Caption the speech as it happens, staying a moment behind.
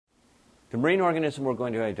The marine organism we're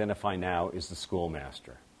going to identify now is the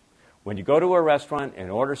schoolmaster. When you go to a restaurant and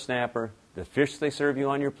order snapper, the fish they serve you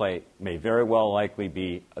on your plate may very well likely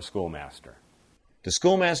be a schoolmaster. The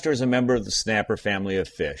schoolmaster is a member of the snapper family of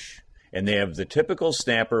fish, and they have the typical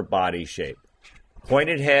snapper body shape.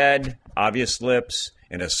 Pointed head, obvious lips,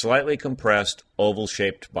 and a slightly compressed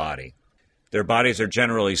oval-shaped body. Their bodies are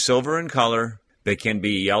generally silver in color, but can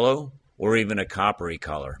be yellow or even a coppery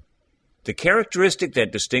color. The characteristic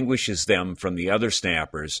that distinguishes them from the other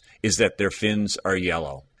snappers is that their fins are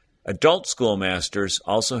yellow. Adult schoolmasters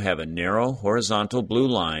also have a narrow horizontal blue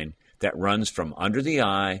line that runs from under the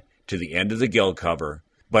eye to the end of the gill cover,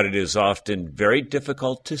 but it is often very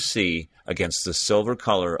difficult to see against the silver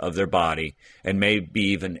color of their body and may be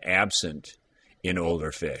even absent in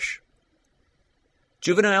older fish.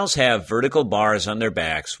 Juveniles have vertical bars on their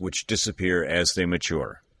backs which disappear as they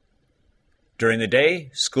mature. During the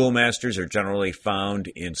day, schoolmasters are generally found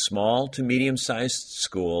in small to medium-sized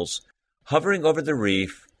schools, hovering over the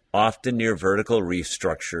reef, often near vertical reef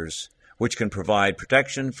structures, which can provide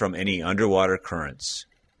protection from any underwater currents.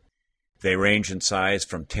 They range in size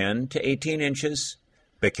from 10 to 18 inches,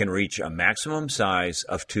 but can reach a maximum size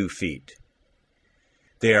of 2 feet.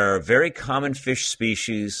 They are a very common fish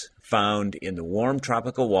species found in the warm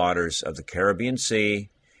tropical waters of the Caribbean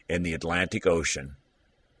Sea and the Atlantic Ocean.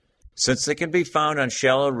 Since they can be found on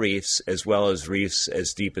shallow reefs as well as reefs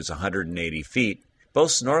as deep as 180 feet,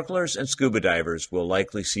 both snorkelers and scuba divers will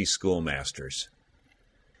likely see schoolmasters.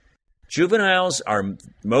 Juveniles are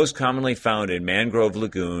most commonly found in mangrove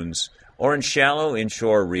lagoons or in shallow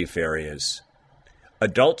inshore reef areas.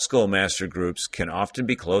 Adult schoolmaster groups can often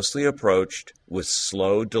be closely approached with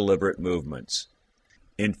slow, deliberate movements.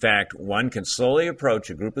 In fact, one can slowly approach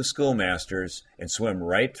a group of schoolmasters and swim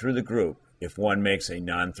right through the group if one makes a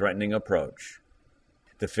non-threatening approach.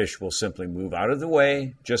 The fish will simply move out of the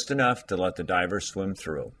way just enough to let the diver swim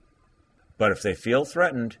through. But if they feel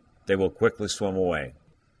threatened, they will quickly swim away.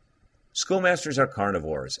 Schoolmasters are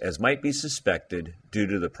carnivores, as might be suspected due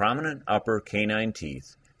to the prominent upper canine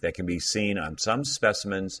teeth that can be seen on some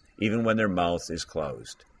specimens even when their mouth is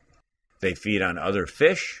closed. They feed on other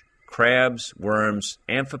fish, crabs, worms,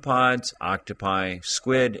 amphipods, octopi,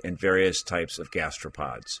 squid, and various types of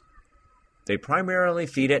gastropods. They primarily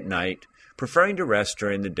feed at night, preferring to rest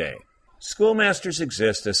during the day. Schoolmasters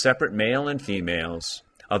exist as separate male and females,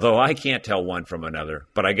 although I can't tell one from another,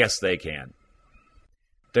 but I guess they can.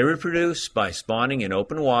 They reproduce by spawning in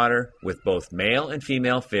open water, with both male and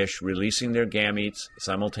female fish releasing their gametes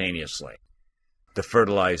simultaneously. The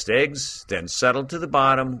fertilized eggs then settle to the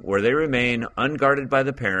bottom, where they remain unguarded by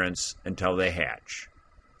the parents until they hatch.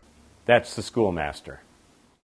 That's the schoolmaster.